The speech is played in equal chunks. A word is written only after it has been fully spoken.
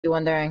You're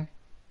wondering,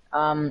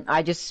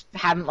 I just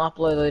haven't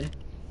uploaded.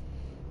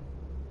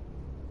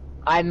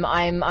 I'm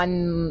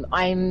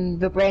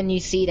the brand new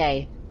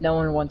C-Day no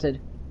one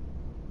wanted.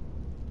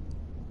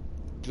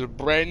 The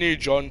brand new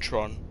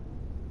JonTron.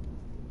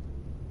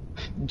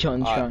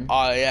 JonTron.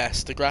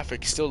 Yes, the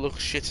graphics still look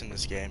shit in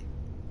this game.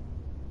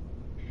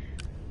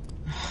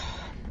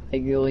 I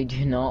really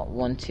do not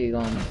want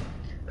to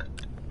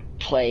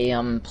play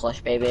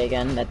Plush Baby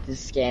again. That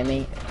just scare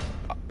me.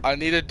 I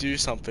need to do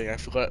something. I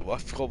forgot what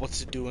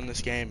to do in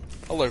this game.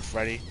 Hello,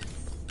 Freddy.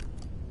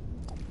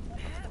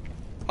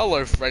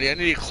 Hello, Freddy. I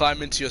need to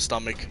climb into your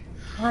stomach.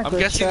 Hi, I'm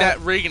guessing that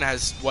Regan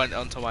has went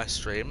onto my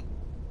stream.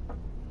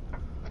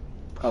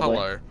 Probably.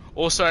 Hello.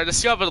 Also, I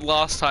discovered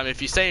last time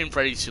if you stay in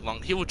Freddy too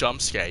long, he will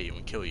jump scare you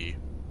and kill you.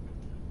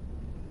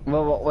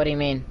 What do you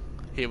mean?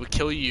 He will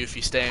kill you if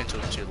you stay into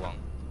him too long.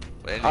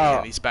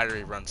 And his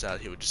battery runs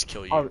out, he would just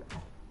kill you.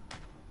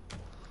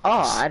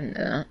 I didn't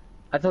know that.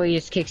 I thought he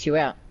just kicks you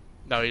out.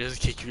 No, he doesn't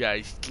kick you out.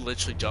 He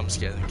literally jump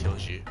scares and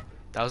kills you.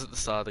 That was at the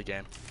start of the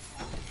game.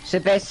 So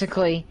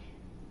basically,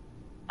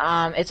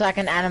 it's like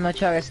an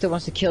animatronic that still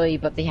wants to kill you,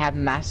 but they have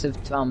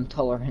massive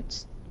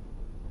tolerance.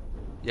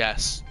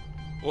 Yes.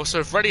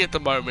 Also, Freddy at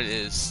the moment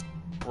is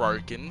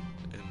broken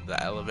in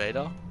the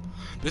elevator.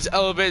 This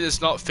elevator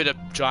does not fit a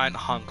giant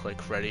hunk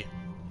like Freddy.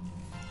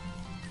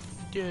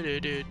 You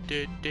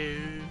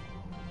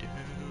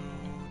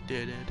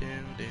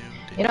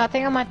know, I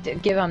think I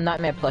might give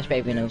Nightmare Plush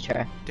Baby another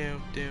try.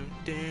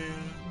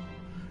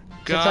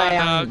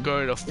 Gotta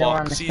go to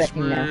Foxy's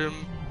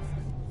room.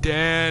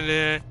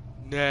 You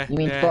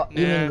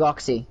mean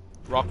Roxy?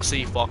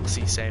 Roxy,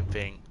 Foxy, same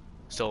thing.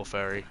 Still a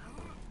furry.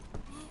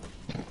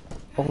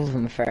 All of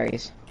them are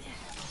furries.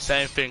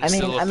 Same thing,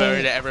 still a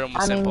furry that everyone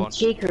will simp on.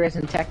 Chica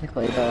isn't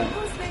technically, but...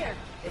 Who's there?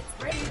 It's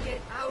Freddy, get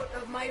out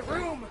of my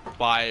room!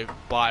 By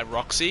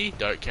Roxy,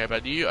 don't care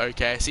about you.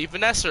 Okay, I see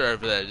Vanessa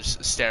over there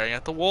just staring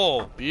at the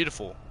wall.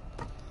 Beautiful.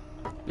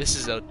 This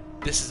is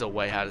a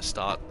way how to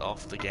start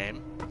off the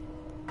game.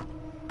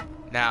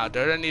 Now,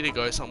 don't I need to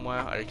go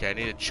somewhere? Okay, I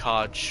need to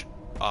charge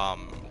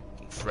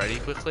Freddy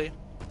quickly.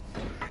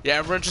 Yeah,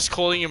 everyone's just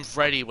calling him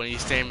Freddy when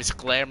his name is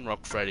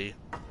Glamrock Freddy.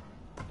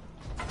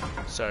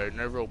 So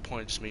no real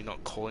point to me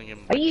not calling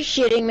him. Are you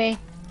shitting me?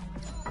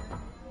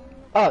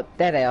 Oh,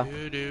 there they are.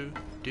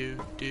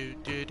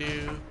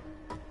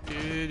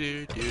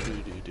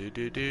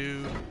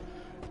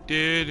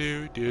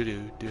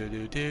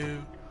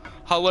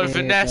 Hello,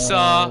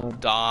 Vanessa.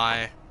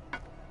 Die.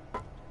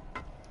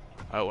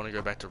 I want to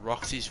go back to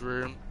Roxy's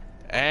room,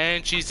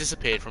 and she's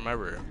disappeared from my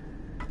room.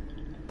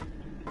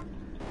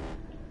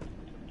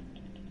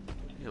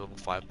 Level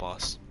 5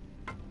 boss.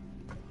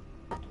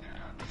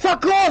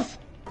 Fuck off!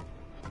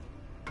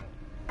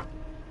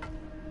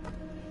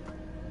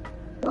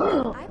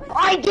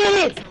 I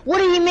did it! What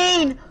do you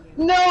mean?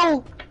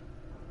 No!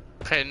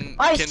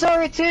 I saw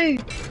it too!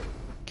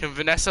 Can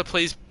Vanessa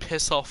please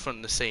piss off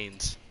from the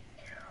scenes?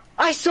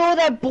 I saw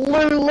that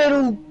blue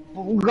little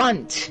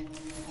runt.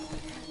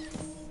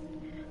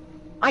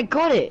 I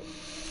got it!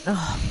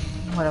 Ugh,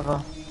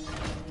 whatever.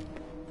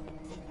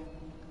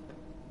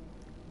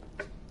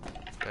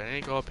 I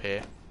need to go up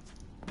here.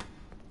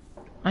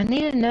 I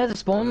need to know the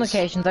spawn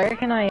locations. I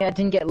reckon I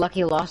didn't get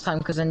lucky last time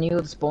because I knew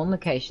the spawn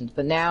locations,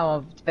 but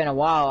now it's been a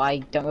while, I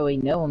don't really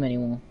know them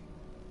anymore.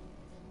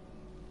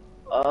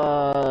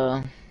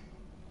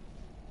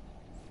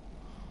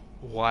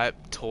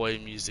 Wipe toy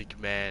music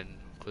man,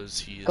 because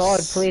he's... God,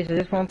 please, I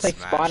just want to play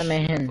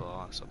Spider-Man.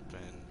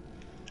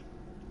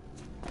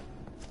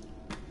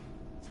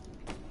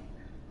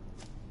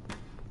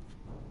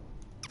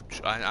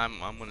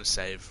 I'm gonna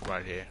save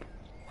right here.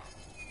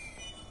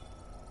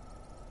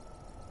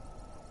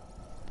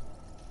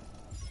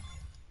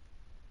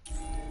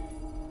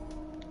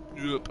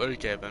 Yep,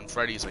 okay then,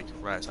 Freddy's like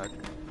right outside.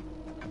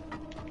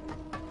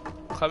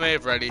 Come here,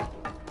 Freddy.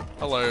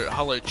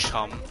 Hello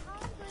chum.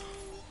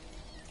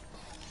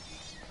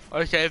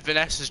 Okay,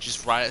 Vanessa's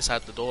just right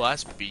outside the door.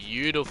 That's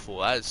beautiful.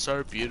 That is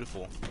so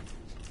beautiful.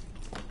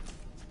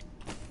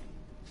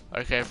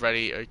 Okay,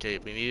 Freddy. Okay, I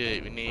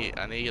need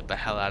to get the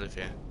hell out of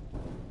here.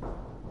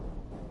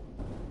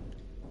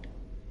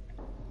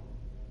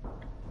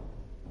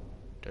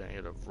 Don't need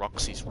to go to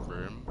Roxy's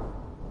room.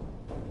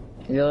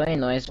 It really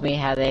annoys me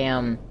how they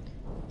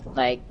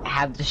like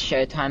have the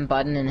Showtime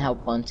button in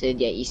Help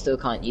Wanted, yet you still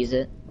can't use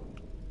it.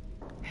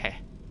 Heh.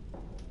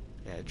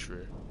 Yeah,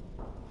 true.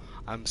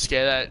 I'm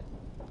scared of that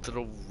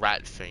little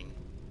rat thing.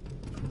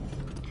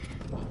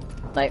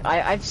 Like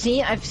I've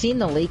seen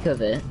the leak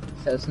of it,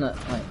 so it's not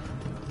like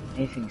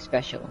anything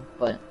special,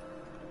 but.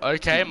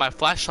 Okay, my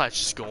flashlight's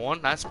just gone.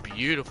 That's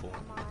beautiful.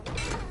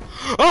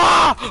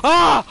 Ah!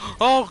 Ah!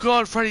 Oh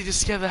god, Freddy just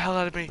scared the hell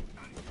out of me.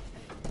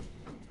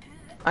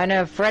 I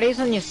know, Freddy's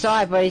on your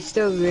side, but he's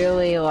still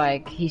really,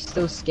 like, he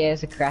still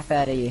scares the crap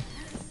out of you.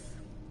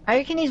 I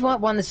reckon he's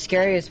one of the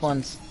scariest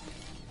ones.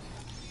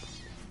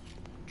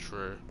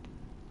 True.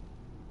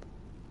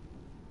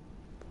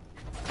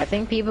 I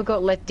think people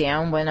got let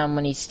down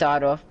when he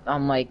started off,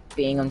 like,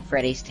 being on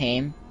Freddy's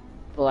team.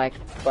 For, like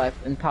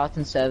in parts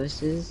and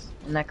services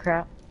and that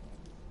crap.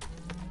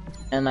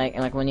 and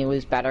like when you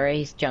lose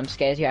battery, he jump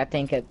scares you. I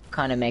think it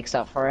kind of makes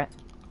up for it.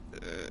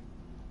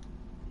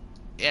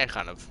 Yeah,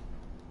 kind of.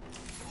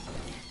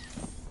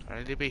 Do I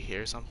need to be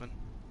here or something?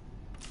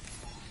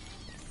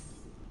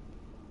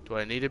 Do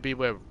I need to be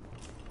where...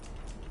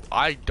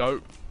 I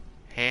don't...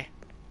 Huh?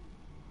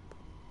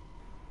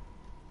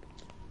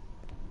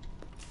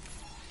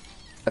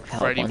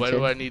 Freddy, what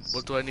do I need to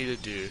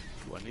do?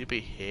 Do I need to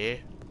be here?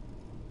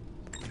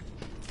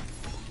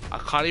 I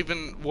can't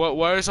even...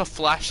 Where is a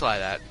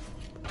flashlight at?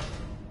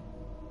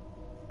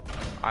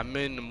 I'm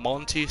in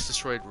Monty's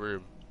destroyed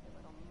room.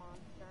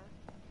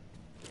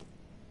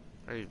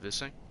 Are you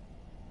listening?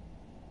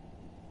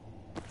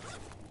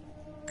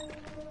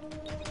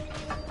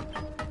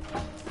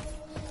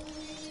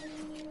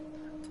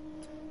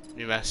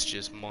 New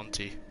messages,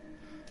 Monty.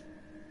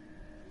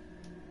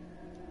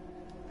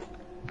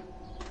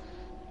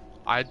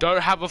 I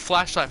don't have a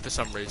flashlight for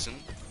some reason.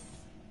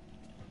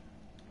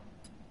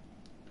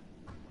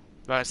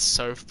 That's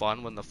so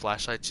fun when the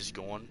flashlight's just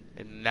gone.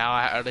 And now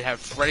I only have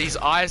Freddy's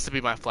eyes to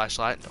be my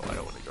flashlight. No, I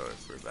don't want to go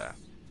through there.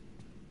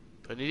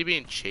 Do I need to be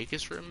in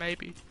Chica's room,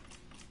 maybe?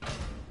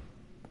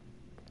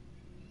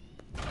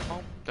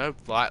 Oh, no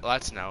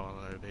lights now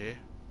on over here.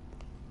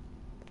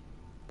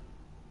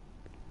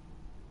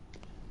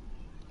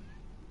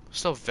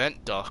 Still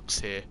vent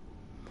ducts here.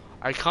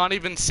 I can't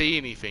even see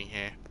anything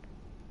here.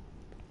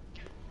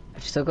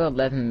 I've still got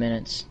 11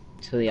 minutes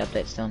till the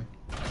update's done.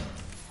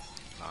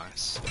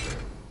 Nice.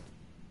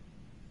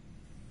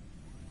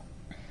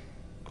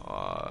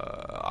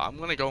 I'm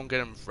gonna go and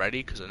get him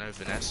ready because I know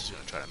Vanessa's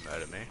gonna try to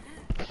murder me.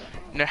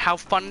 You know how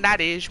fun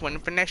that is when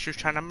Vanessa's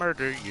trying to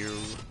murder you.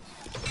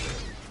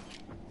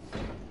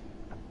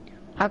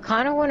 I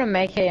kind of want to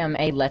make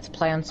a let's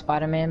play on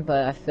Spider-Man,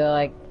 but I feel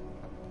like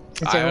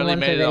since I only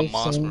everyone's made it on already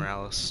Miles seen,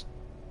 Morales.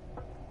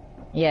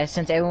 yeah,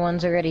 since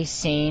everyone's already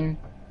seen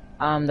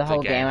the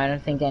whole game, I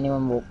don't think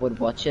anyone would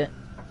watch it.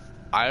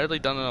 I only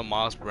done it on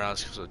Miles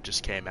Morales because it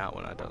just came out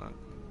when I done it.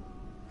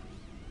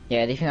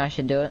 Yeah, do you think I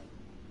should do it?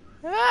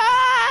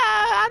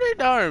 I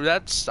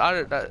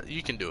don't know.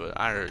 You can do it.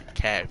 I don't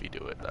care if you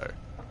do it though.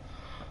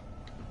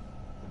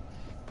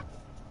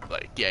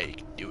 Like, yeah, you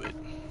can do it.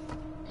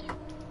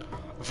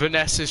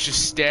 Vanessa's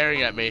just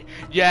staring at me.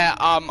 Yeah,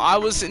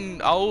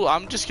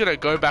 I'm just gonna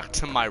go back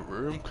to my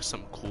room because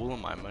I'm cool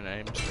and my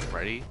name's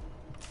Freddy.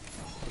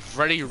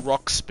 Freddy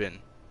Rockspin.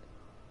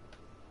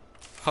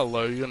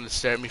 Hello, you gonna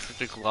stare at me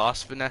through the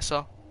glass,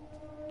 Vanessa?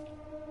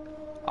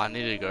 I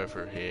need to go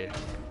through here.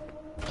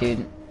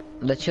 Dude,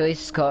 literally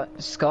Scott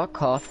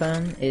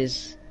Cawthon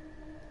is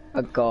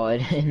a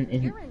god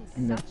in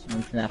the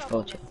FNAF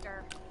culture.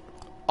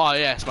 Oh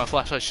yes, my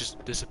flashlight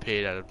just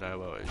disappeared out of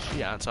nowhere. Is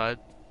she outside?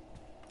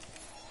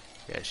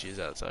 Yeah, she is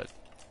outside.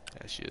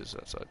 Yeah, she is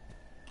outside.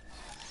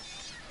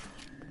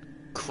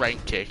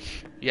 Crank kick.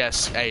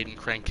 Yes, Aiden,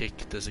 crank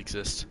kick does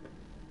exist.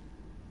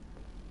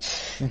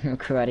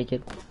 Karate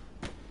Kid.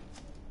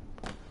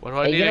 What do I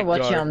Are need you to gonna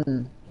watch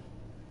go?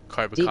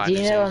 Cobra Kai do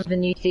you know disease. the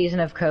new season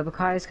of Cobra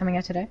Kai is coming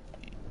out today?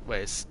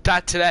 Wait, is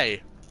that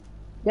today?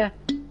 Yeah.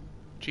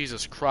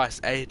 Jesus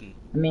Christ, Aiden.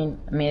 I mean,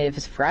 if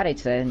it's Friday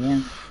today, then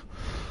yeah.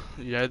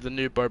 You know, the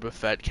new Boba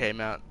Fett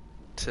came out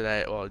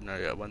today, or no,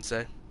 yeah,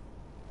 Wednesday.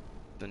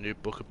 The new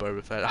book of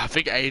Boba Fett. I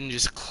think Aiden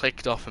just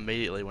clicked off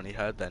immediately when he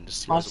heard that. And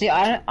just Honestly,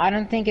 I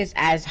don't think it's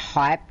as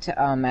hyped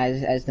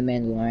as the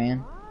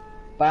Mandalorian,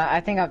 but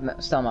I think I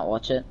still might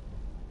watch it.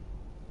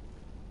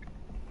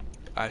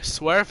 I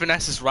swear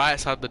Vanessa's right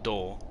outside the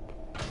door.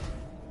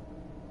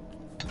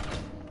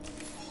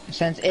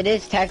 Since it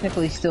is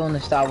technically still in the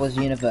Star Wars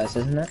universe,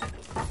 isn't it?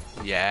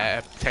 Yeah,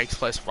 it takes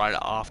place right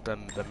after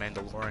the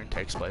Mandalorian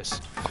takes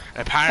place.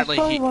 And apparently,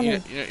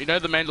 you know,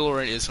 the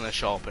Mandalorian is gonna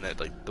show up in it,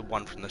 like the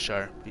one from the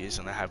show. He's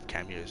gonna have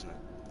cameos in it.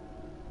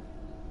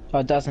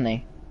 Oh, doesn't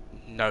he?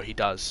 No, he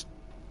does.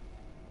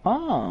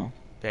 Oh.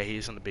 Yeah,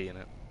 he's gonna be in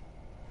it.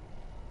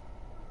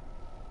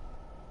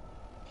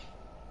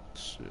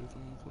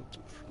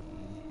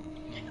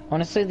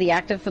 Honestly, the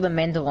actor for the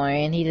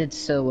Mandalorian, he did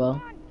so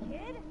well.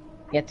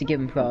 You have to give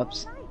him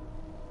props.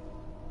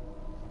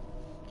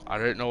 I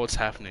don't know what's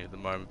happening at the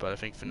moment, but I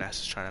think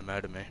Vanessa's trying to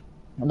murder me.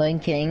 I'm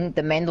not kidding.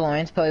 The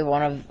Mandalorian's probably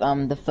one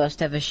of the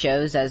first ever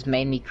shows that's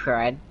made me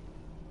cry.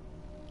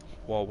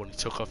 Well, when he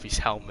took off his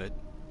helmet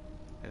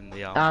and the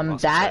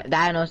that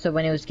and also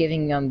when he was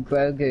giving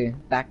Grogu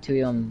back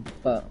to when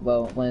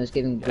he was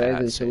giving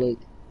Grogu to Luke.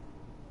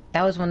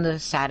 That was one of the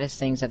saddest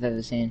things I've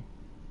ever seen.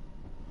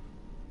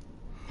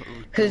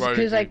 Because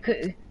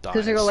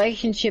the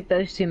relationship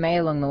those two made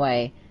along the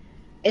way,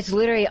 it's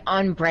literally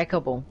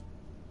unbreakable.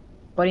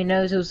 But he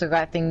knows it was the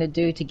right thing to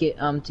do to give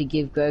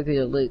Grogu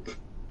to Luke.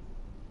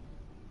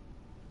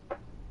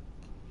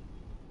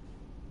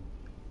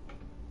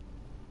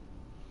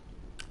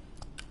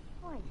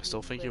 I'm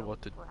still thinking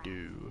what to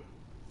do.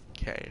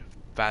 Okay,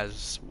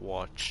 Baz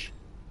watch.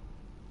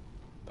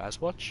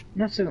 Baz watch?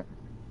 No, so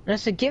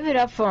give it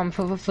up for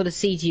the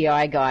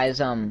CGI guys.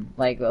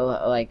 Like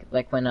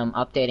when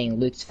updating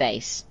Luke's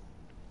face.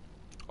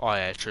 Oh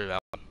yeah, true.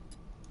 That one.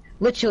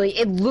 Literally,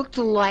 it looked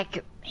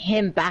like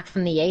him back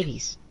from the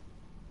 80s.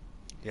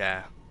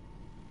 Yeah.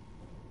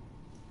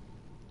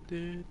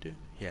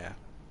 Yeah.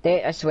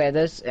 I swear,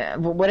 those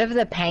whatever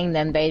they're paying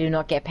them, they do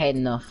not get paid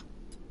enough.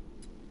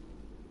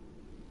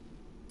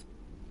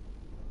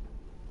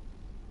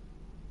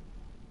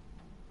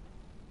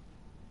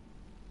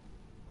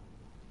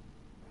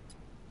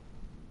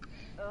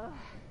 Ugh,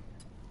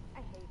 I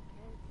hate kids.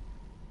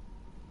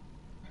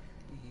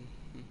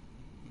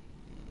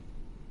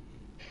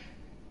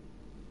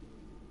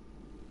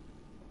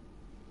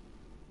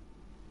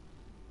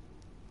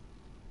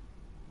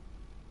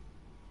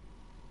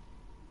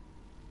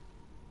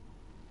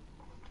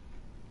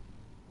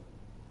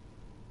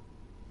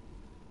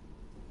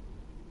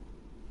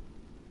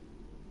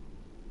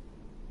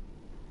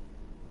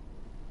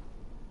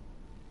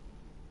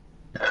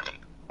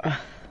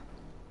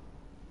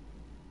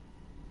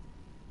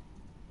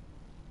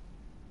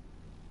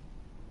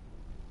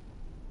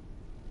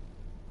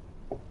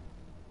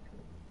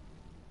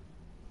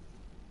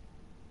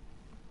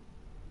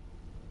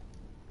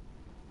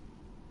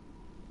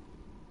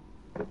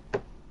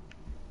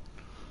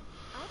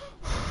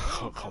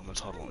 Oh, comment,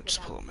 hold on, let me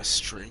just pull up my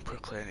stream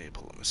quickly. I need to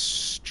pull up my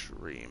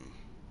stream.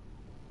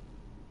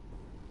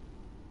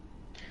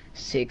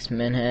 6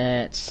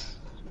 minutes.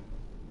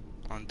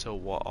 Until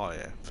what? Oh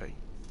yeah, thing.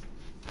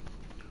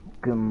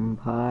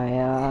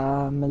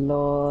 Kumbaya, my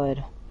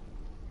lord.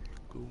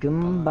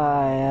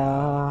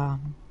 Kumbaya.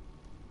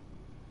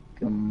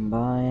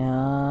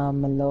 Kumbaya,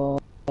 my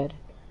lord.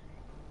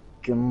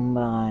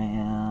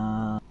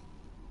 Kumbaya.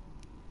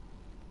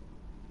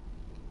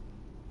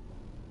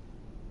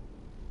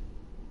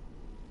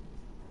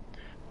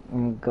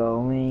 I'm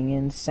going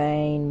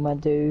insane, my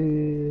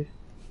dude.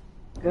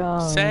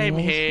 Going Same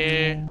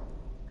here. insane.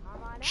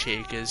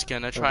 Chica's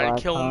gonna try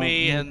to kill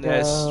me, and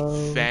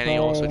there's Fanny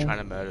also trying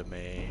to murder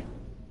me.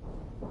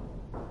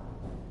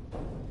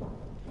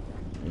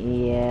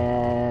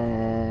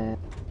 Yeah.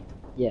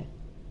 Yeah.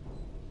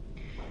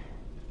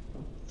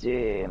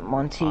 Dude,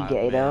 Monty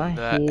Gator,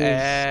 I'm in the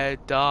air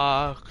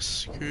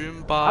ducts,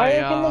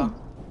 kumbaya.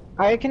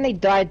 I reckon they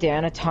died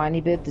down a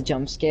tiny bit, the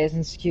jump scares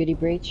in Security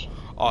Breach.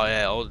 Oh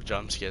yeah, all the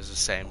jump scares are the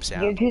same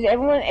sound. Because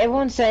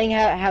everyone's saying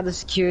how the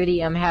security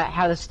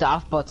how the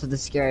staff bots are the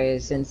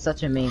scariest, and it's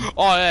such a meme.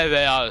 Oh yeah,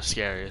 they are the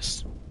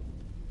scariest.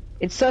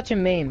 It's such a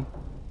meme.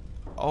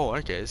 Oh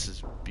okay, this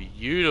is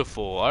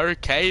beautiful.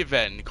 Okay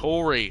then,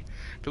 Corey,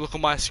 if you look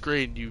on my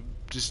screen, you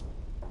just...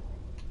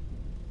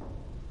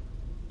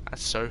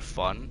 That's so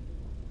fun.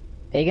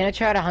 Are you gonna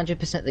try to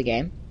 100% the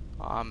game?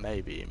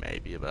 Maybe,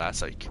 but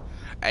that's like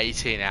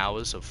 18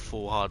 hours of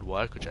full hard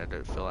work, which I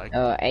don't feel like.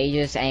 Are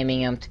you just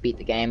aiming to beat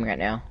the game right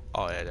now?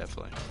 Oh yeah,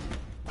 definitely.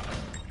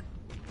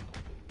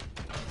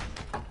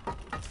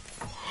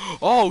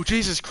 Oh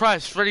Jesus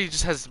Christ! Freddy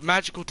just has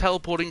magical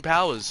teleporting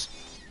powers.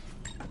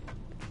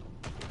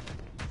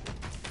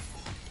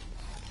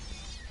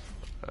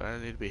 I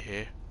don't need to be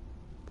here.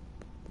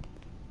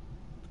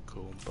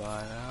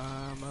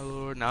 Kumbaya, my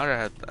lord. Now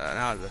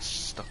I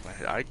just stuck in my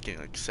head. I get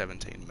like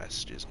 17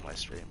 messages on my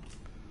stream.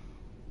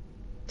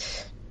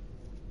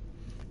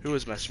 Who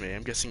was messaging me?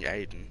 I'm guessing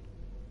Aiden.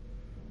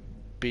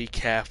 Be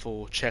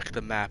careful. Check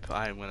the map.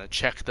 I am gonna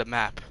check the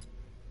map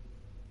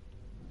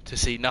to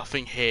see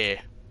nothing here.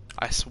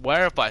 I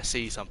swear if I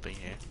see something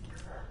here.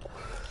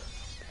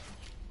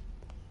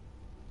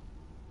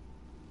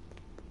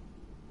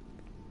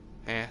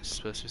 Yeah,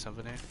 supposed to be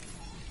something here.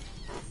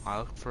 I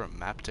look for a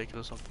map ticket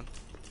or something.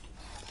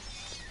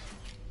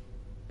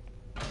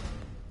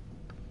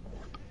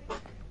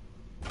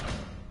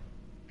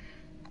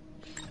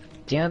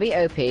 Do you wanna be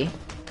OP?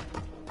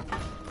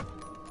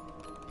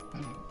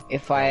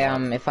 If I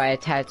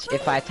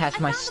attach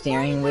my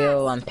steering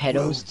wheel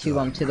pedals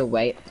to the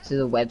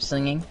web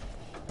slinging,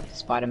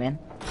 Spider-Man.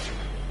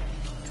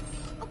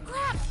 Oh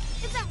crap!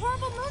 It's that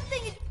horrible moon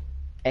thing!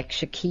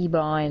 Extra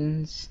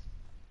keybinds.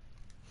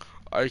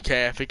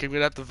 Okay, I think I'm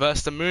gonna have to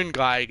verse the moon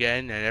guy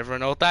again, and everyone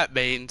know what that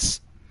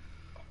means.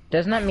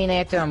 Doesn't that mean I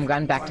have to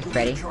run back to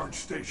Freddy? Charge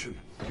station.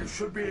 You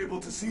should be able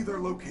to see their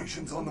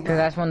locations on the Because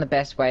map. that's one of the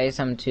best ways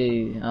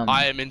to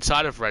I am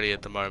inside of Freddy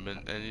at the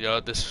moment, and you know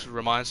what this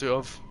reminds me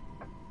of?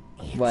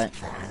 What?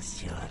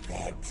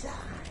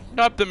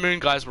 Nope, the moon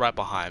guy's right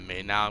behind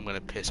me. Now I'm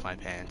gonna piss my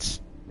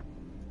pants.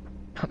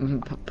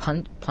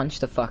 Punch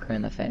the fucker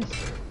in the face.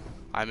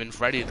 I'm in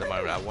Freddy at the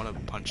moment. I want to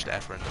punch the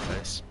effer in the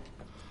face.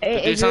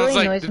 It Dude sounds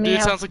really like annoys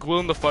me sounds like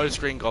Willem Dafoe's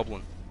Green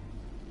Goblin.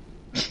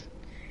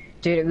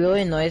 Dude, it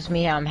really annoys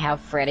me how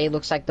Freddy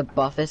looks like the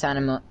buffest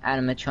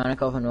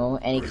animatronic of them all,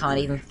 and he can't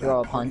even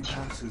throw a punch.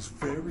 Pass is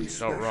very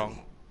Not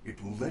wrong.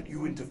 It will let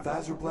you into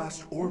Phaser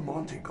Blast or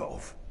Monty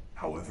Golf.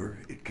 However,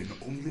 it can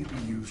only be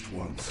used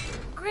once.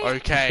 Great!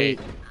 Okay,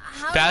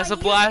 How do I Phaser use-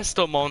 Blast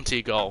or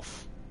Monty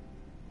Golf?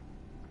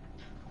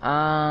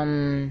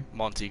 Um,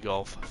 Monty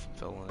Golf. I'm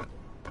feeling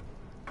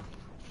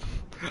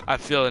it. I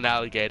feel an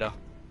alligator.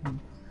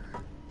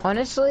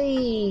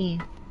 honestly,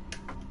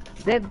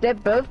 they're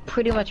both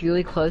pretty much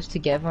really close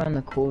together on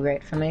the cool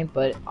rate for me,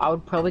 but I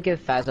would probably go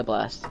Phaser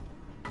Blast,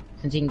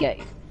 since you can get,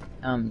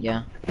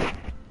 yeah,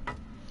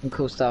 some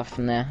cool stuff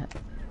from there.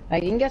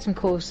 Like, you can get some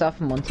cool stuff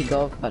from Monty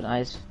Golf, but I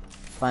just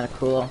find it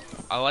cooler.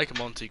 I like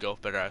Monty Golf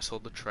better. I saw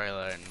the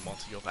trailer and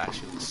Monty Golf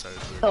actually looks so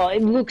good. Oh,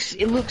 it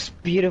looks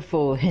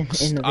beautiful in the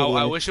video.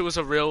 I wish it was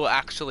a real,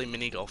 actually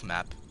mini golf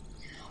map.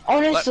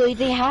 Honestly,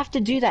 they have to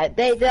do that.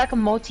 They're like a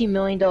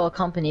multi-million-dollar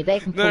company. They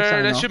can pull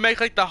something they off. should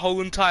make like the whole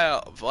entire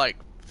like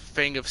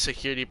thing of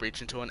security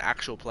breach into an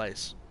actual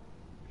place.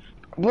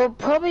 Well,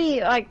 probably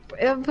like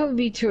it'll probably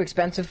be too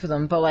expensive for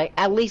them, but like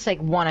at least like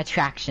one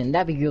attraction.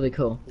 That'd be really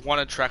cool. One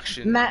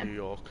attraction Matt, in New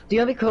York. Do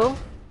you know what'd be cool?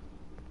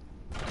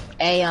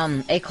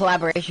 A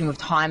collaboration with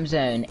Time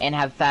Zone and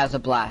have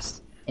Phaser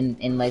Blast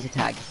in laser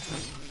tag.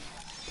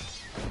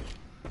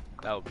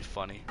 That would be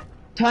funny.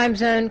 Time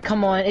Zone,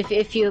 come on!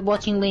 If you're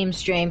watching Liam's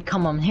stream,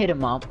 come on, hit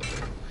him up.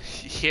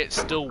 Hit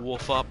Still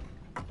Wolf up.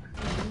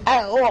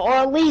 Or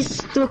at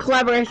least do a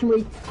collaboration where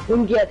we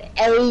can get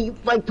a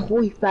like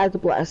toy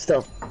Phaser Blast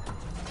stuff.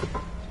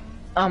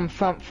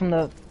 From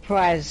the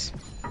prize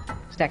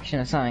section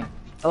or something,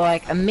 or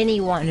like a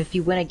mini one if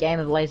you win a game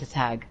of laser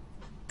tag.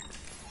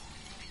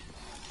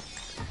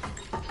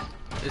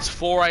 It's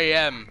 4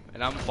 AM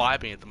and I'm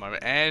vibing at the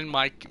moment, and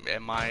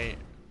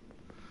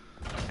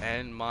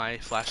my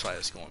flashlight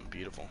is going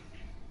beautiful.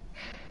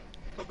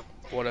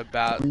 What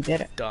about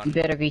done? You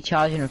better be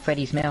charging in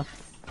Freddy's mouth.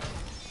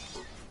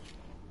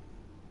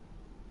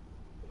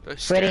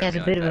 Freddy has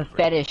a bit of a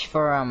fetish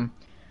for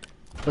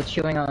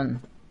chewing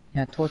on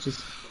torches.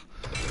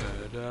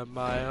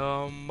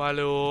 My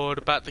lord,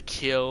 about to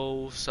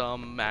kill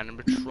some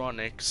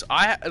animatronics.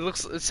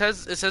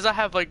 It says I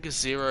have like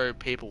 0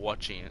 people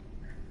watching it.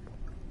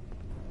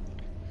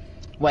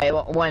 Wait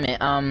a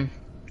minute.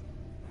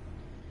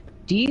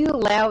 Do you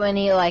allow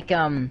any like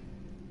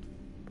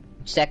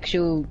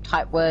sexual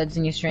type words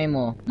in your stream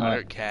or no? I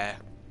don't care.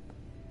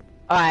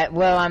 All right.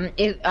 Well,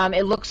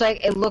 it looks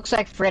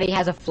like Freddy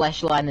has a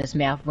flashlight in his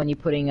mouth when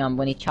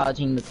you're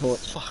charging the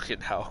torch.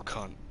 Fucking hell,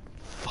 cunt.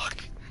 Fuck.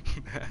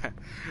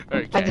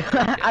 Okay.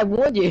 I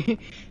warned you.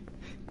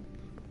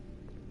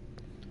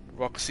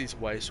 Roxy's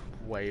wave.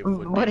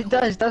 What it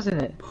does, doesn't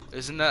it?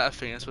 Isn't that a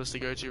thing I'm supposed to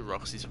go to?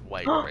 Roxy's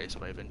wave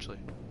raceway eventually.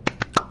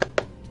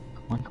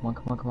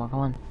 Come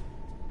on.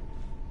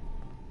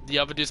 The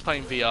other dude's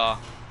playing VR.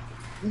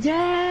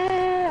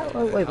 Yeah.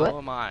 Wait, what? How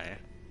am I?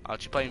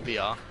 Aren't you playing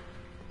VR?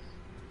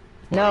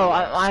 No,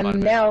 I'm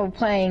now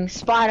playing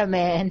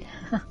Spider-Man.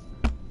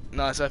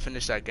 No, so I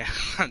finished that game.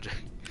 I'm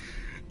joking.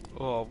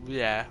 Well,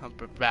 yeah,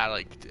 about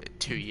like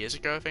 2 years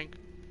ago, I think.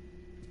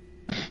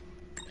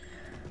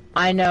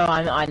 I know.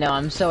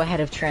 I'm so ahead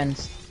of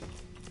trends.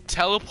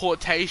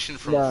 Teleportation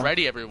from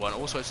Freddy, everyone.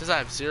 Also, it says I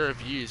have 0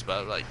 views,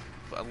 but like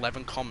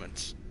 11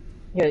 comments.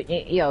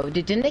 Yo,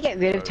 didn't they get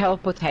rid of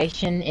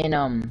teleportation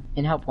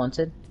in Help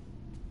Wanted?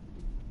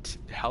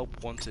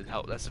 Help Wanted,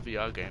 that's a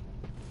VR game.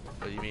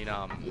 What do you mean,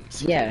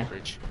 yeah.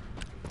 Bridge?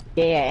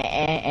 Yeah,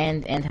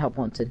 and Help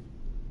Wanted.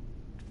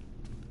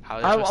 How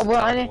well,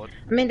 I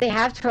mean, they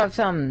have to have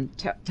some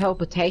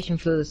teleportation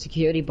for the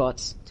security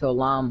bots to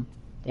alarm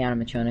the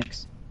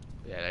animatronics.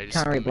 Yeah, they just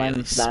can't really blame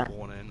them for that.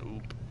 Spawn in.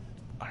 Oop.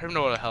 I don't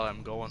know where the hell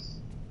I'm going.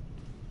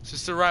 Is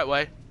this the right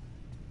way?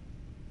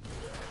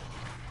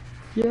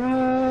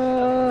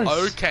 Yes.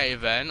 Okay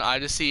then, I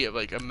just see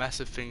like a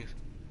massive thing.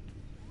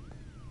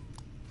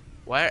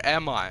 Where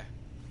am I?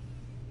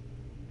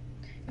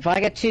 If I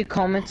get 2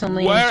 comments on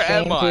the Where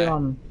stream, am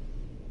I?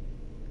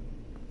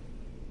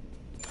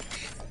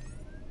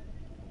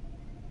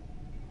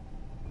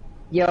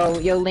 Yo,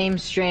 Liam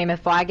stream,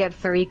 if I get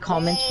 3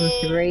 comments from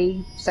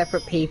 3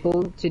 separate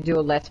people to do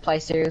a Let's Play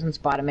series on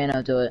Spider-Man,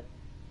 I'll do it.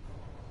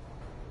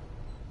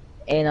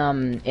 In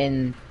 1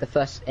 minute.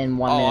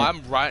 Oh,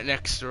 I'm right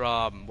next to,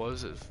 what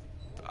was it?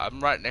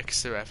 I'm right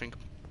next to, I think,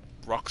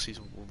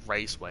 Roxy's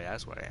Raceway,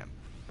 that's where I am.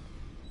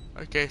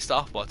 Okay,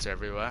 staff bots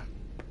everywhere.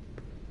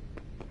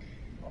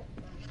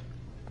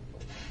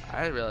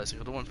 I didn't realize I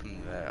could have went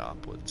from there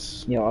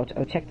upwards. Yo,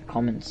 I'll check the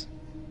comments.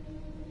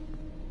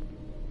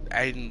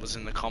 Aiden was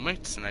in the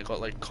comments, and I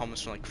got like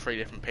comments from like 3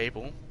 different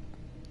people,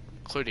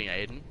 including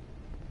Aiden.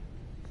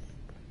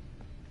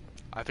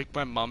 I think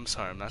my mum's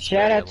home. That's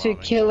shout out alarming.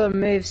 to Killer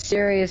Move,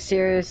 serious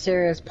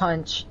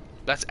punch.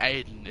 That's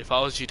Aiden. If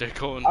I was you, don't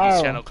go on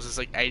his channel because it's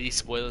like 80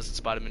 spoilers in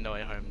Spider-Man No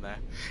Way Home there.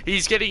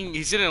 He's getting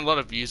a lot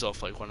of views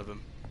off like one of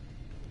them.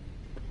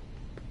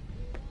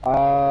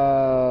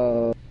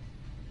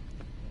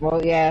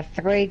 Well, yeah,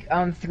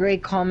 3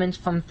 comments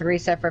from 3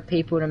 separate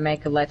people to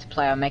make a Let's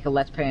Play. I'll make a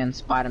Let's Play on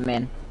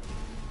Spider-Man.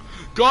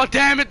 God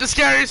damn it, the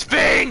scariest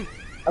thing!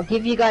 I'll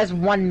give you guys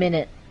 1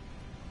 minute.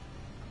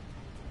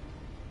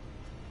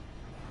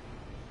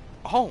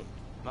 Oh,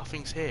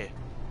 nothing's here.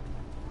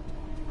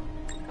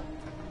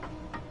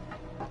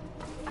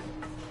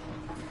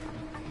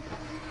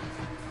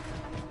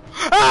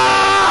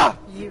 Ah!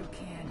 You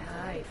can't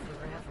hide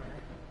forever.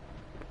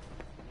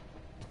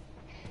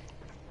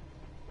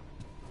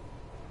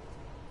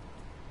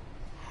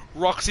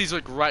 Roxy's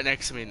like right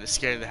next to me and it's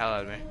scaring the hell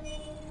out of me.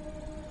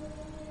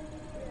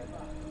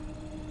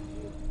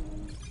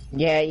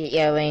 Yeah,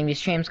 Liam, your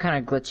stream's kind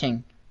of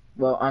glitching.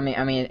 Well, I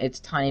mean, it's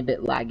a tiny bit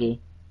laggy.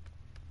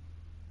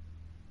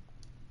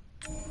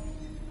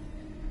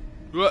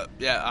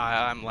 Yeah,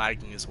 I'm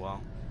lagging as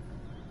well.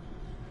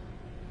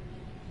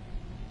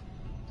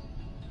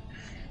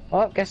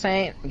 Well, guess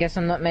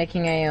I'm not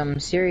making a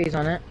series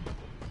on it.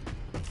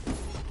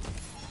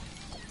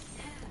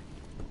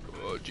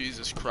 Oh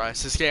Jesus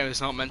Christ! This game is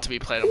not meant to be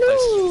played on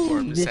PlayStation 4.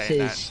 I'm just This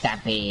saying is that.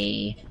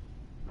 Stappy.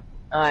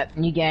 Alright,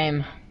 new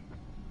game.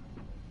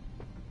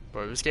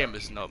 Bro, this game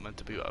is not meant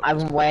to be. I've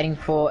been waiting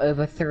for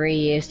over 3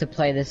 years to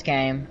play this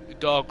game.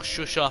 Dog,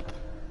 shush up.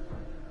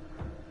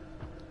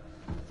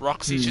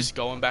 Roxy's just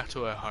going back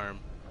to her home.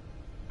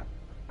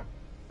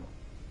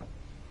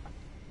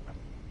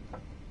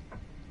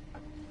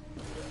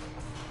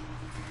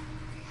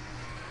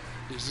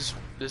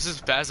 This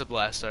is Fazer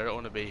Blast. I don't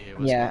want to be here.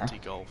 Where's Monty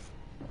Golf?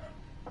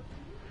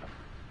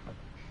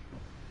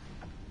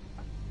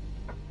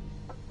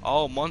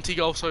 Oh, Monty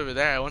Golf's over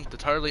there. I went the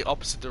totally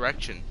opposite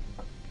direction.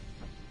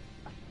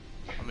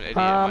 I'm an idiot.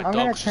 I'm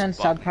gonna turn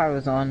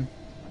subtitles on.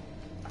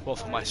 Well,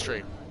 for my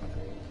stream.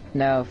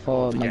 No,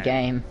 for my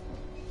game.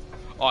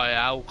 Oh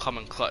yeah, I'll come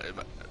and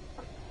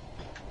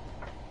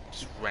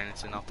just ran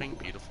into nothing.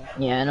 Beautiful.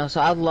 Yeah, and also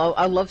I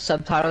love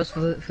subtitles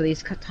for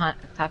these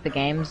type of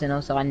games, and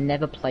also I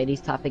never play these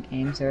type of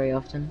games very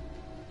often.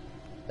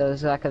 So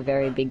it's like a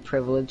very big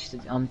privilege to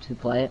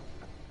play it.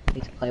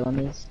 To play one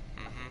of these.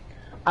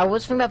 I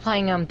was thinking about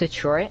playing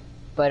Detroit,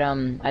 but I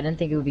didn't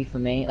think it would be for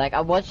me. Like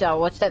I watched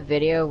that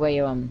video where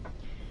you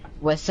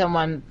where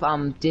someone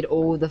did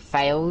all the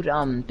failed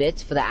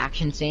bits for the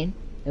action scene.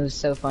 It was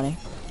so funny.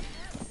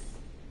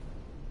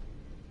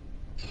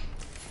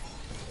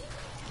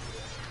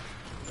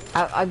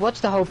 I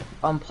watched the whole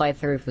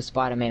playthrough for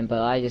Spider-Man, but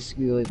I just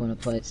really want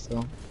to play it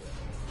still.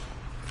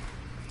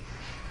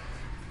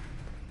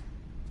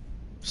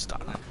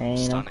 Stunning. Hey,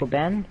 Stunning. Uncle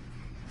Ben.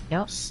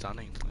 Yep.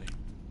 Stunningly.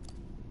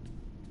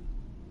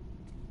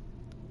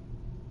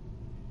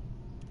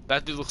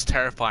 That dude looks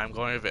terrifying. I'm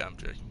going over it. I'm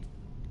joking.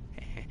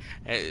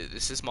 Hey,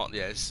 this is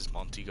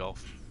Monty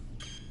Golf.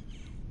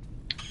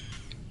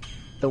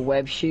 The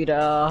web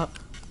shooter.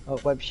 Oh,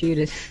 web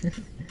shooters.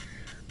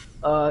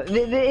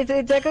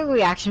 It's like a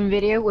reaction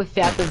video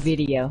without the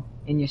video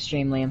in your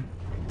stream, Liam.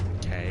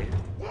 Okay.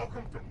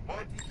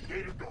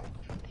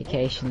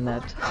 Vacation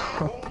left.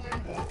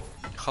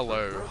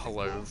 Hello,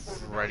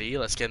 Freddy.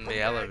 Let's get in the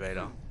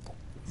elevator.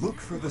 Look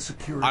for the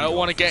security. I don't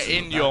want to get office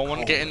in the you. I back want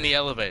to get in hallway. the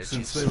elevator.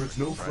 Since Jesus there is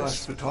no Christ. flash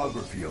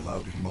photography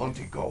allowed in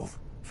Monty Golf,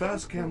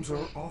 fast cams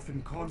are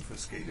often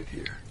confiscated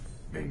here,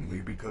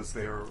 mainly because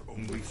they are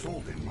only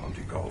sold in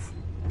Monty Golf.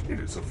 It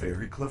is a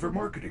very clever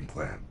marketing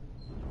plan.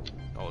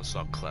 Oh, it's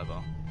not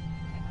clever.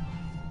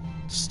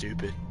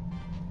 Stupid.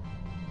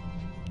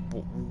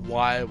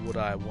 Why would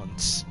I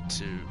want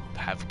to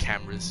have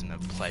cameras in a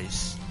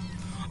place?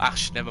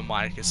 Actually, never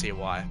mind. I can see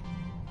why.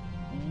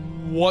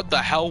 What the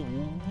hell?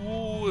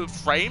 Ooh,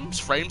 frames?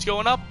 Frames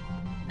going up?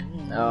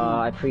 Oh,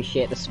 I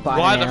appreciate the Spider-Man.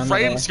 Why are the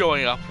frames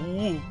going up?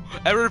 Ooh,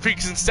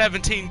 everything's in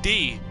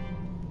 17D.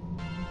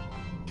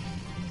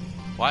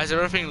 Why is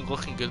everything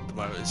looking good at the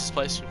moment? Is this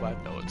place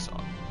survived? No, it's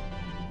not.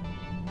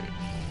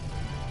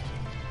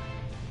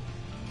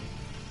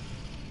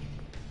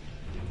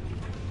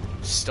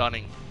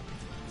 Stunning.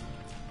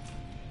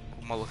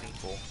 What am I looking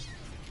for?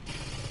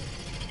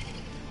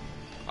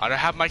 I don't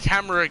have my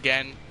camera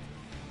again.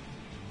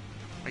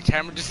 My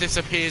camera just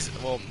disappears.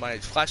 Well, my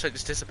flashlight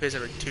just disappears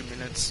every 2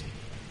 minutes.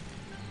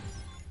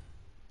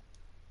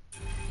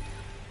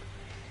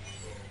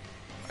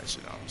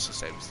 Actually, no, I'm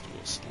just gonna save this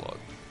dual slot.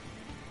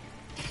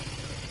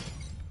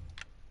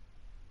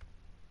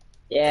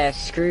 Yeah,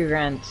 screw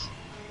rent.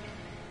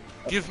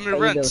 Give me There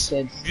you rent. go,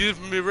 kids.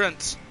 Give me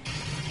rent.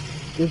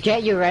 You'll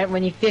get your rent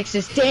when you fix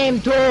this damn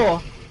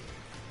door!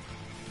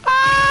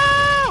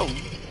 Oh!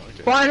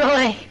 Okay.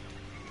 Finally!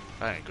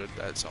 That ain't good.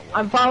 That's not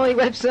I'm one. finally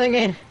web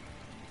slinging!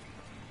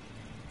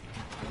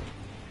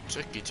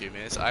 Took you 2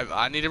 minutes.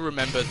 I need to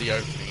remember the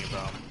opening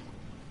of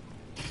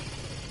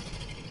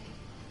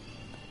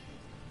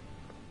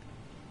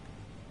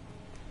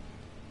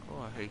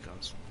Oh, here he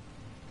comes.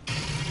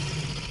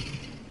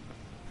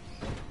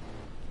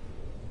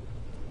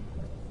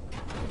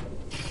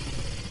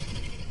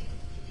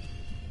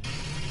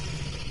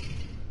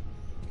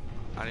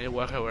 I need to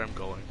work out where I'm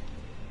going.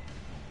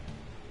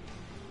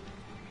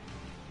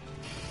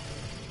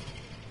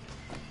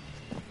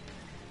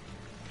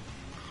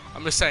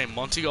 I'm just saying,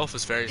 Monty Golf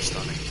is very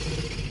stunning.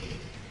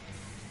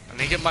 I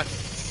need to get my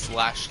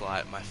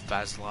flashlight, my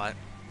Faz light.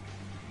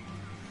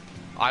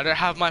 I don't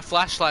have my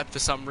flashlight for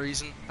some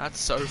reason. That's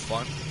so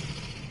fun.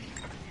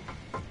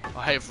 Oh,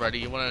 hey Freddy,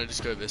 you wanna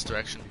just go this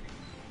direction?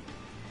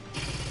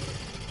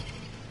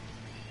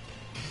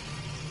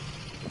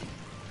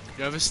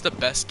 You know, this is the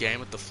best game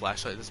with the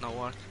flashlight does not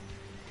work.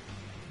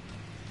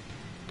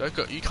 Don't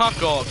go. You can't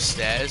go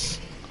upstairs.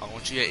 I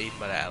want you to get eaten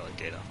by the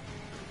alligator.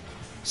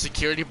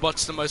 Security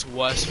bot's the most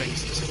worst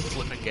things in this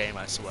flipping game,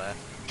 I swear.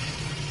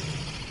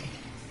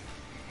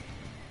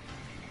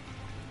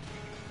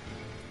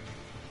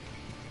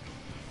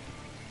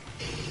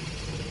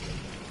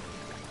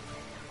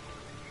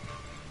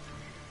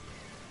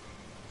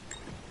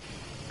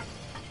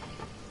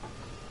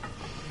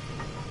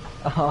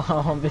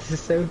 Oh, this is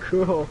so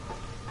cool.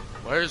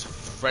 Where's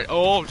Freddy?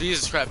 Oh,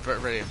 Jesus crap,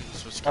 Freddy.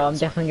 Oh, I'm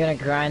definitely gonna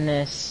grind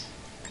this.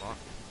 Come on.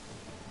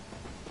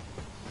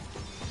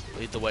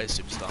 Lead the way,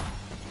 superstar.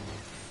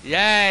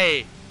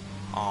 Yay!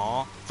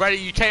 Aw. Freddy,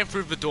 you came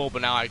through the door,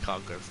 but now I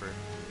can't go through.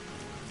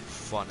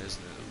 Fun,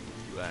 isn't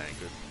it? Ooh, that ain't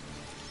good.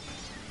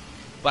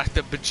 Like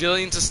the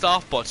bajillions of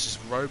staff bots just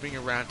roaming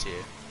around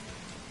here.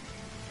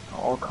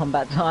 Oh,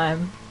 combat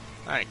time.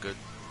 That ain't good.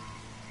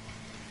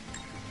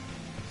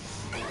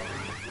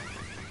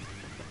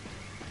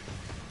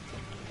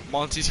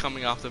 Monty's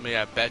coming after me,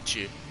 I bet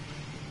you.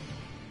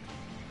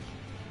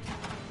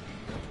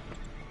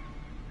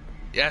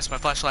 Yes, my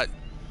flashlight.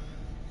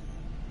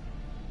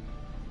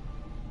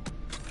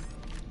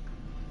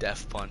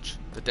 Death punch.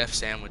 The death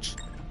sandwich.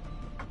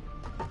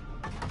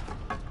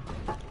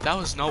 That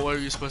was not where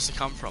you're supposed to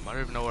come from. I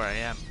don't even know where I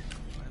am.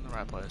 I'm in the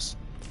right place.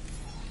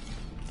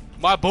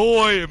 My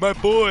boy! My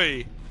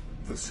boy!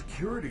 The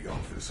security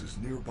office is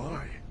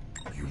nearby.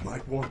 You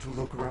might want to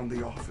look around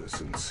the office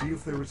and see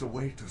if there is a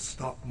way to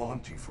stop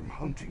Monty from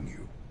hunting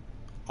you.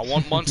 I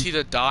want Monty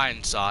to die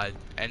inside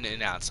and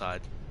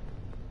outside.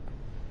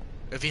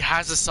 If he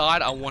has a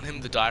side, I want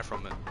him to die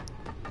from it.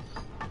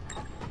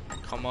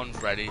 Come on,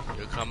 Freddy.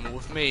 You're coming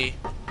with me.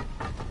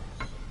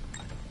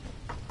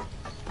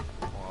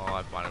 Oh,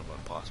 I might have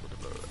went past with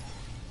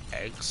the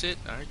exit?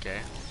 Okay.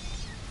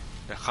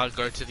 I can't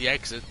go to the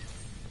exit.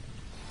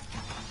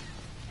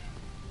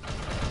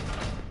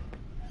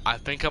 I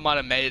think I might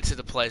have made it to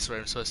the place where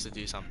I'm supposed to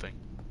do something.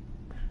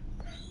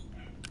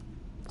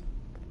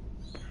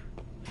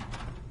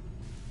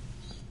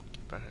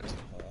 But here's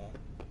the hall.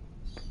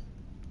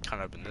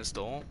 Can't open this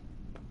door.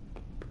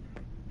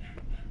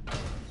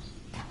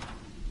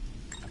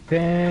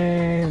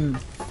 Boom.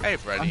 Hey,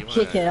 Freddy. I'm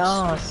kicking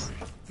ass.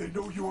 They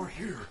know you are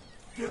here.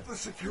 Get the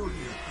security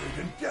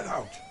upgrade and get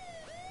out.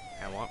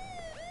 And what?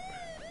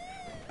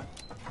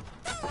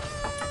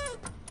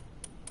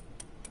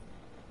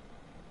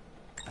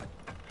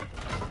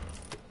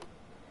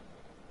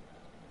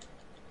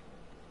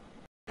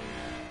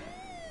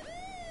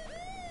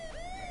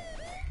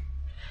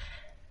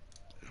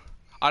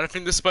 I don't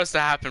think this is supposed to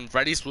happen.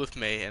 Freddy's with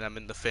me and I'm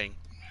in the thing.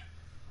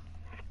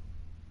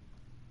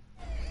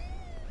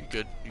 You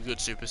good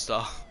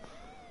superstar.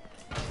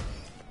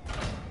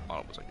 Oh,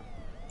 one second.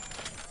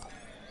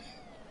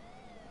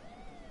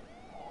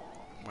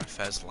 My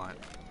Fez line.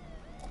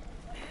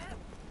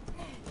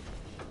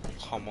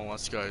 Come on,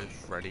 let's go,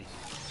 Freddy.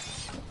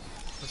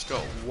 Let's go.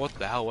 What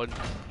the hell?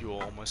 You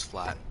were almost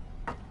flat.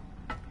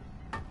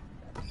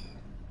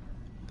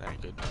 That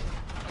ain't good.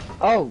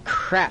 Oh,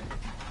 crap.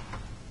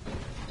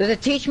 Does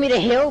it teach me to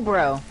heal,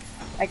 bro?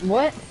 Like,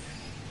 what?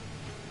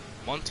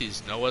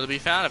 Monty's nowhere to be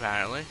found,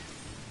 apparently.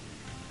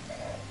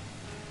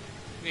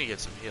 We need to get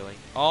some healing.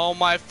 Oh,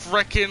 my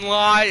frickin'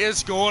 light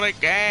is gone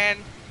again!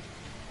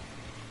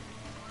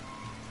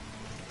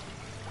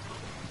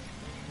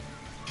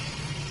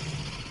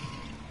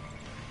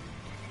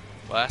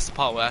 Well, that's the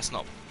part where that's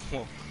not...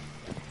 Well,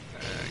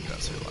 I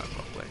can't see the line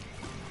properly.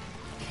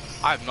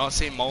 I have not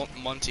seen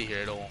Monty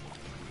here at all.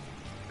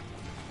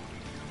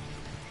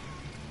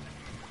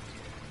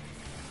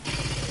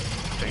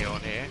 Thing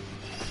on here.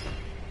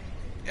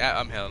 Yeah,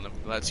 I'm healing him.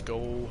 Let's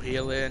go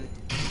healing.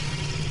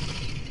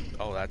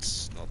 Oh,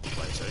 that's not the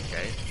place.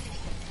 Okay.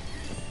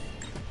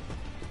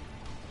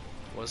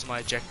 What's my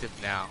objective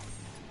now?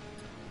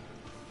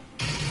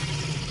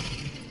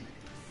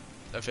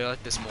 I feel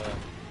like there's more.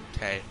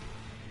 Okay.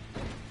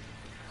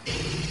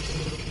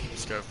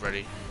 Let's go,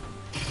 Freddy.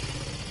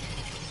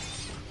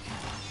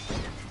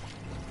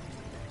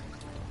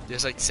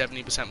 There's like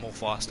 70% more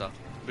faster.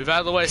 Move out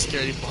of the way,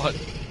 security bot.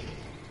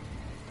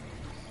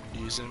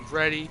 Using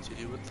Freddy to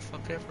do what the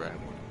fuck ever I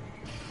want.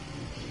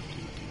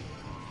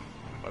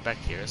 We're back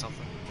here or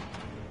something.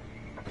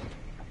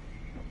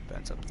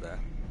 That's up there.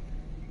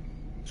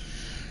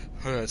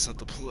 Oh, that's not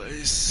the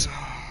place.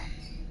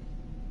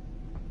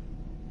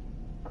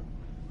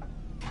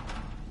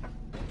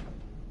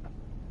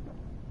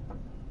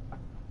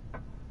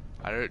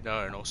 I don't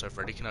know, and also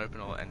Freddy can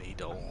open any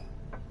door.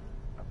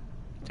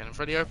 Can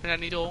Freddy open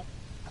any door?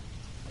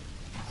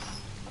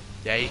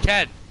 Yeah, he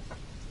can!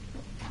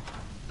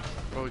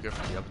 Probably go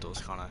for the other doors,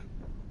 can't I?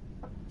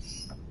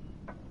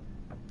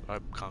 I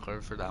can't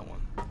go for that one.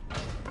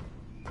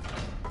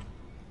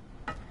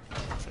 I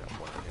think I'm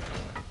one in here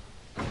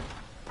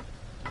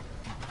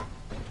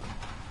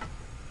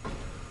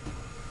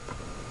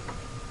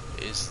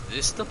anyway. Is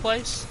this the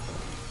place?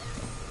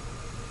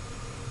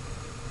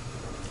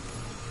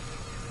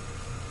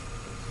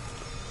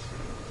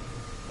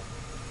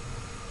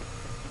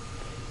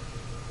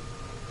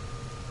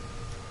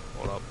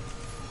 Hold up.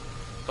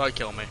 Don't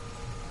kill me.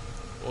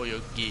 Or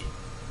your gi.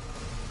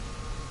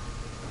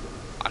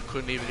 I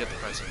couldn't even get the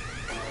present.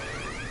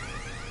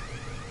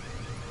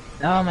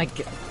 Oh my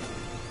god.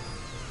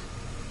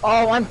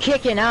 Oh, I'm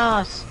kicking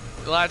ass.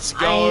 Let's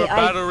go, I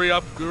battery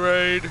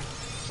upgrade.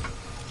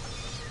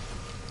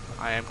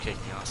 I am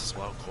kicking ass as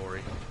well,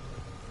 Corey.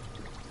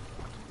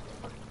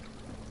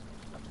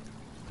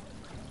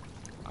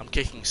 I'm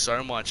kicking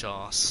so much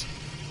ass.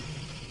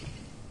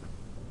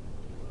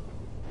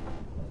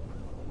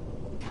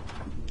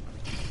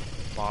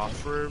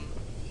 bathroom.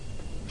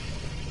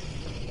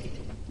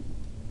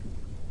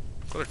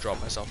 Gotta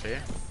drop myself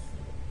here.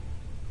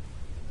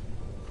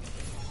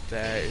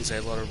 There is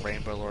a lot of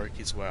rainbow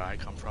lorikeets where I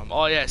come from.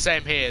 Oh yeah,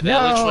 same here. They're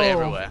literally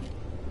everywhere.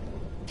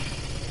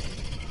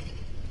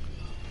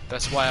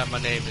 That's why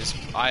my name is.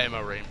 I am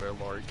a rainbow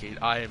lorikeet.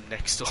 I am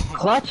next door.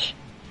 Clutch?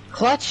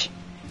 Clutch?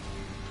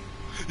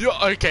 You're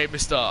okay,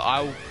 mister.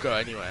 I'll go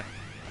anywhere.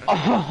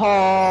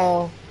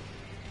 Oh.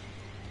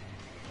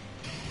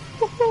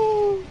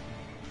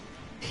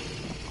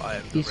 I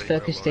am the Use rainbow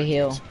focus to lorikeet.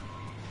 heal.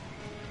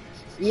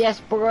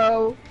 Yes,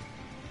 bro.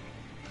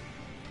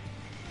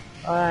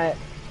 Alright.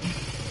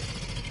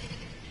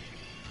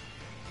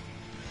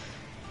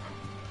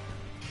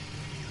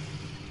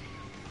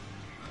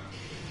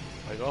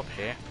 I go up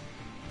here.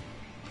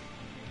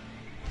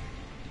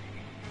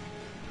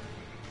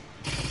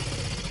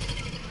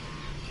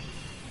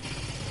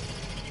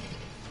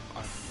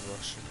 I'm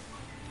Russian.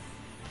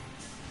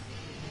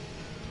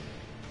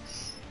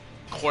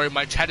 Corey,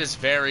 my chat is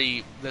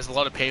very. There's a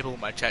lot of people in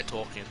my chat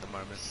talking at the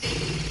moment.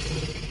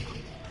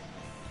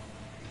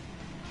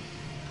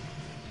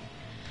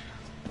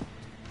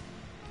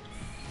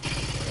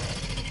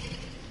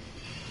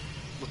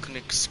 Looking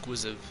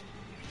exquisite.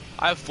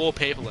 I have 4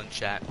 people in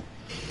chat.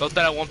 Not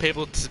that I want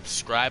people to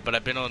subscribe, but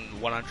I've been on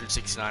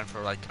 169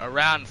 for like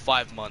around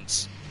 5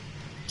 months.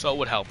 So it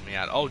would help me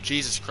out. Oh,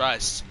 Jesus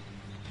Christ.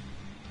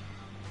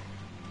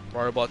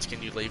 Robots,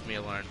 can you leave me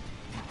alone?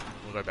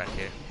 We'll go back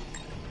here.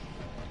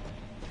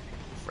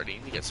 Freddy, you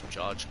need to get some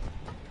charge.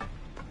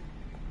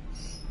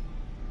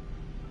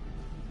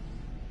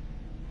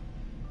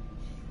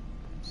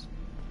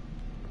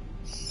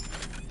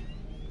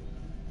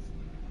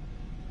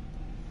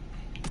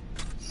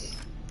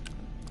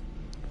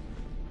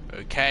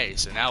 Okay,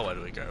 so now where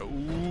do we go?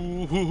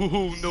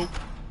 Ooh, nope.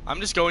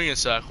 I'm just going in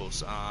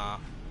circles.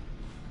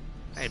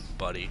 Hey,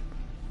 buddy.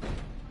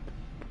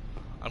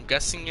 I'm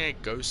guessing I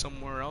go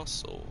somewhere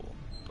else, or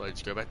do I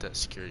just go back to the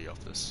security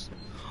office?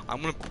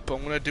 I'm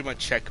gonna do my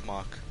check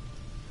mark.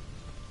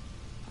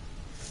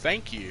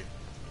 Thank you.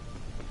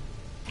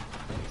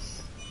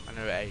 I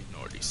know Aiden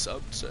already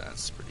subbed, so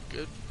that's pretty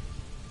good.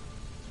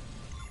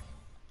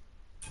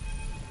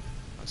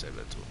 I'll save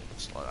that to a normal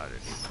slot. I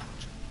don't need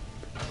much.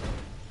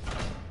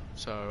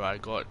 So I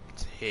got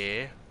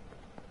here.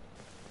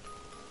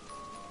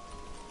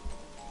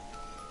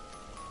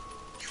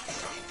 You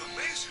found the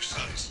laser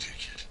size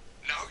ticket.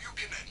 Now you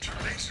can enter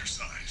laser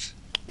size.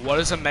 What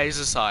is a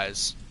maser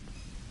size?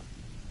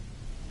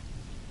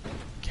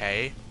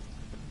 Okay.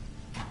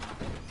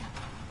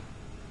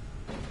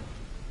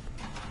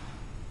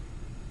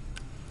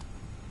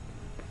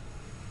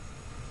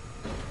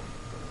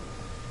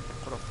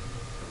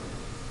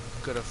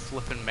 Got a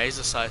flippin'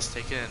 maser size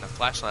ticket and a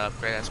flashlight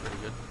upgrade. That's pretty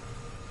good.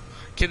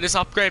 Can this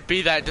upgrade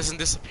be that it doesn't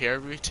disappear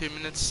every 2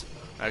 minutes?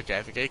 Okay,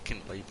 I think it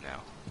can leave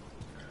now.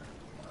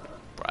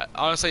 Right,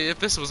 honestly, if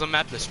this was a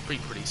map, this would be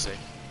pretty sick.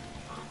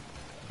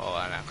 Oh,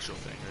 an actual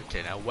thing.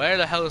 Okay, now where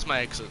the hell is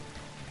my exit?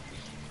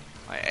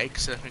 My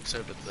exit, I think, is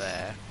over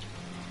there.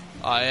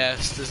 Oh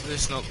yes, does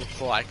this not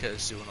look like a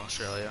zoo in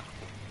Australia?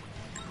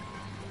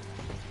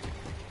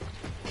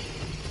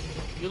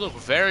 You look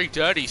very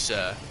dirty,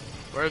 sir.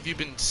 Where have you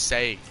been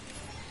staying?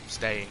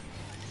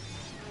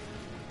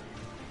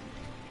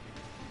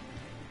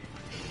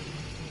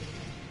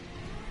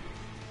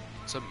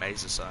 It's a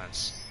maser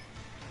size.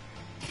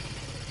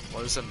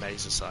 What is a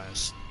maser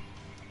size?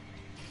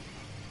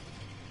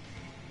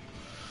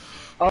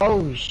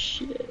 Oh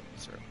shit.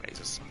 Is there a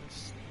maser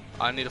size?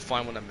 I need to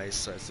find what a maser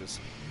size is.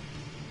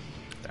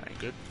 That ain't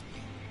good.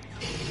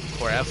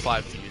 Corey, I have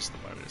 5 views at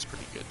the moment, it's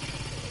pretty good.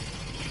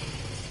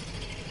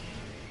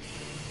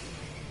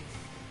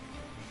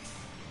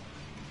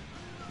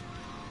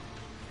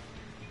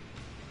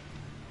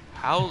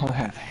 How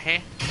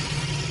heh?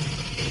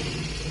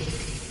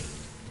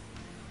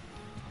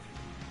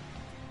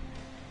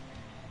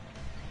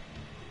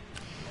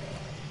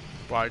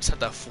 Bro, I just had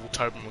that full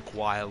Tobey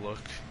Maguire look.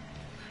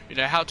 You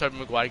know how Tobey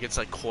Maguire gets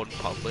like caught in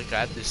public? I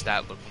had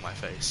that look on my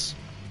face.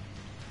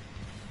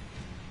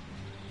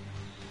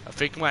 I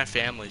think my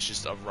family's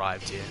just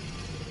arrived here.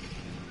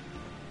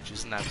 Which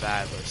isn't that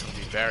bad, but it's gonna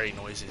be very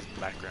noisy in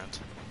the background.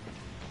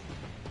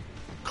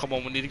 Come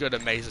on, we need to go to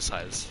maser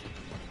size.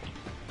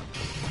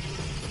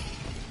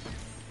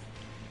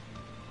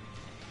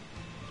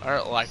 I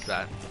don't like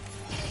that.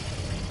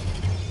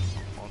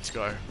 Let's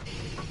go.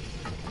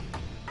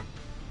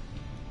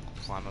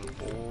 Climb on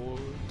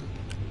board.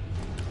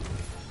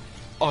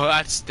 Oh,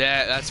 that's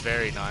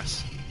very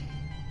nice.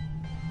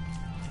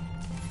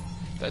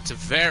 That's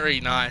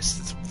very nice.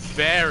 That's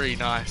very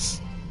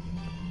nice.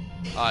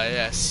 Ah,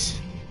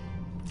 yes.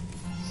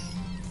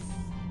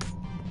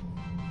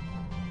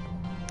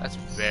 That's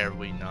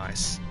very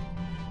nice.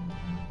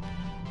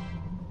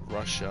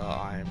 Russia,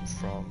 I'm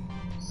from.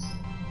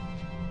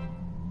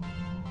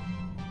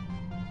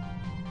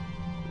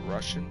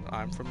 Russian?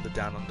 I'm from the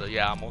down under.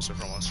 Yeah, I'm also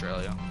from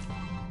Australia.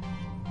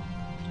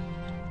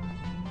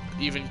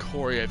 Even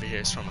Corey over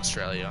here is from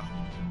Australia.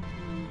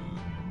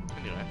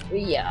 Anyway.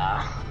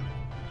 Yeah.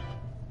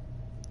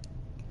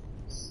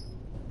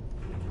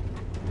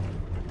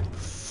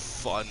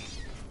 fun.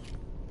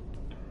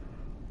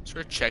 Is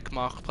there a check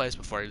mark place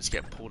before I just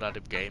get pulled out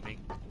of gaming?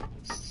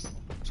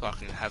 So I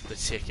can have the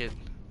ticket.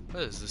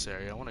 What is this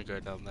area? I want to go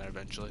down there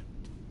eventually.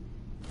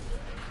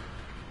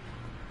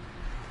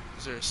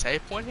 Is there a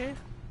save point here?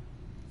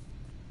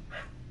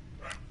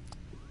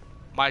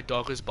 My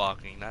dog is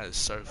barking. That is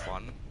so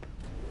fun.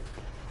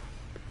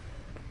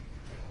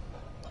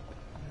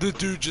 The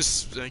dude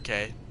just...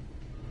 okay.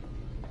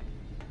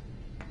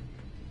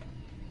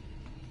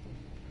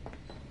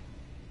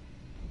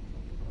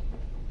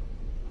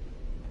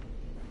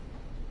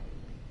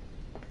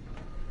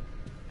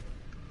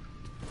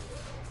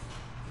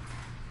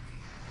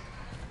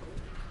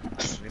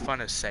 Let me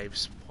find a safe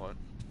spot.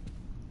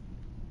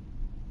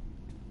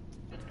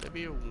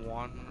 Maybe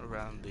one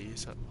around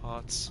these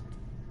parts.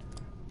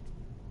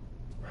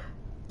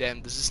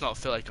 Damn, does this not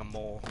feel like a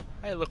mall?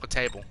 Hey, look, a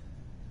table.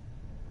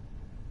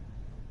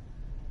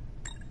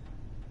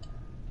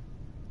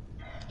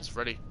 It's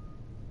Freddy.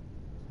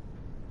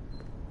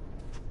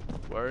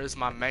 Where is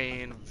my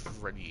main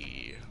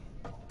Freddy?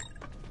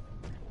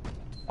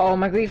 Oh,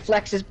 my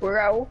reflexes,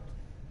 bro.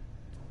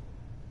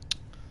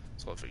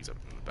 There's a lot of things up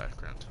in the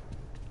background.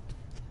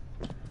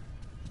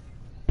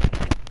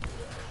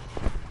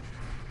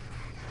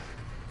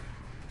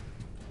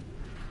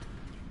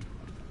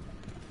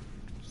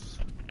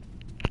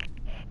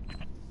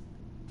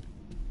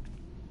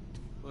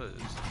 What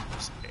is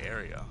this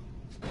area?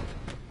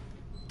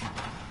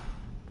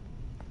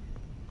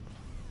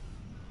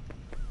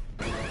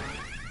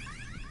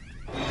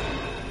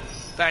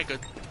 Thank good.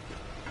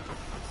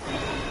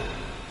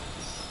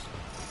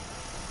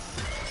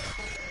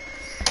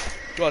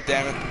 God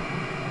damn it.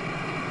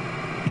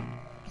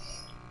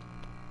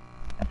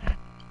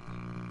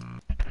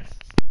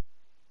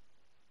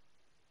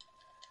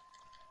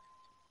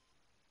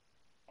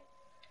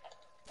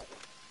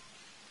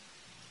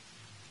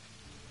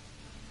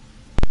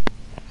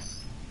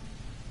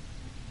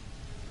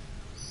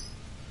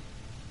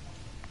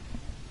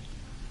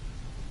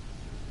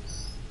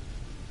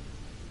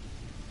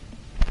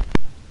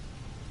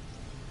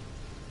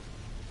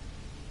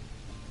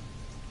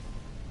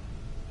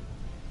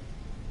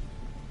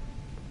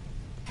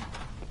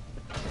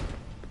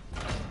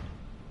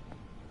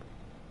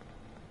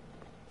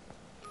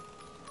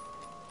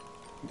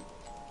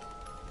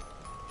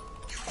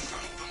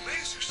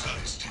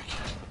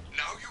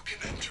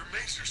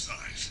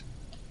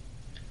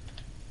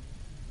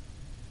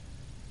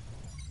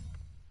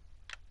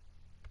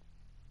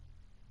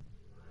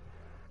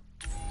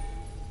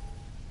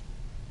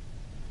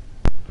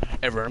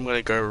 Everyone, I'm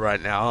gonna go right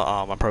now.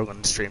 I'm probably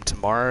gonna stream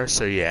tomorrow,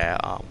 so yeah,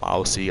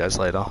 I'll see you guys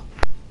later.